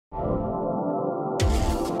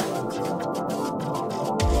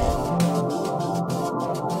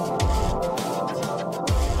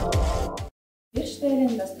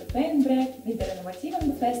mit der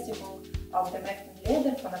innovativen Befestigung auf dem echten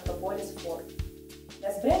Leder von Akropolis fort.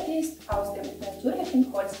 Das Brett ist aus dem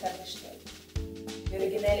natürlichen Holz hergestellt. Die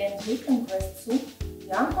originelle Entwicklung lässt zu,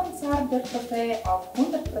 die Anfangsart der Trophäe auf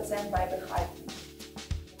 100% beibehalten.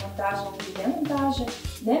 Die Montage und die Demontage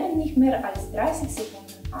nehmen nicht mehr als 30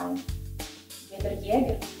 Sekunden ein. Jeder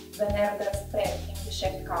Jäger, wenn er das Brett im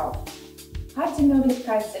Geschäft kauft, hat die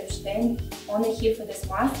Möglichkeit, selbstständig, ohne Hilfe des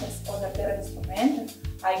Meisters oder der Instrumente,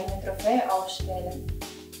 eigene Trophäe aufstellen.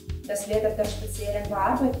 Das Leder der speziellen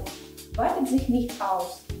Bearbeitung weitet sich nicht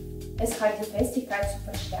aus. Es hat die Festigkeit zu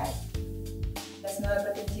verstärken. Das neue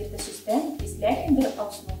patentierte System ist leicht in der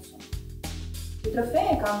Ausnutzung. Die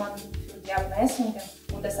Trophäe kann man für die Abmessungen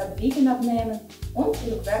und das Abwiegen abnehmen und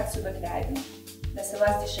rückwärts übertreiben. Das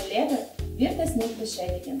elastische Leder wird es nicht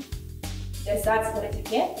beschädigen. Der Satz der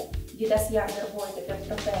Etikette, die das Jahr der Beute der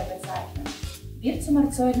Trophäe bezeichnen, wird zum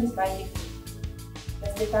Erzeugnis beigefügt.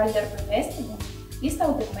 Das Detail der Befestigung ist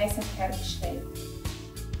auf dem Messer hergestellt.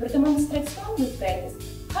 Für die Demonstration des Brettes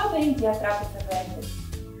habe ich die Attrappe verwendet.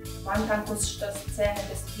 Man kann Kussstoßzähne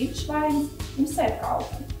des Wildschweins im Set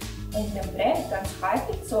kaufen, um dem Brett ganz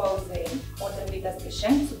haltlich zu aussehen oder wie das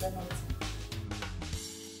Geschenk zu benutzen.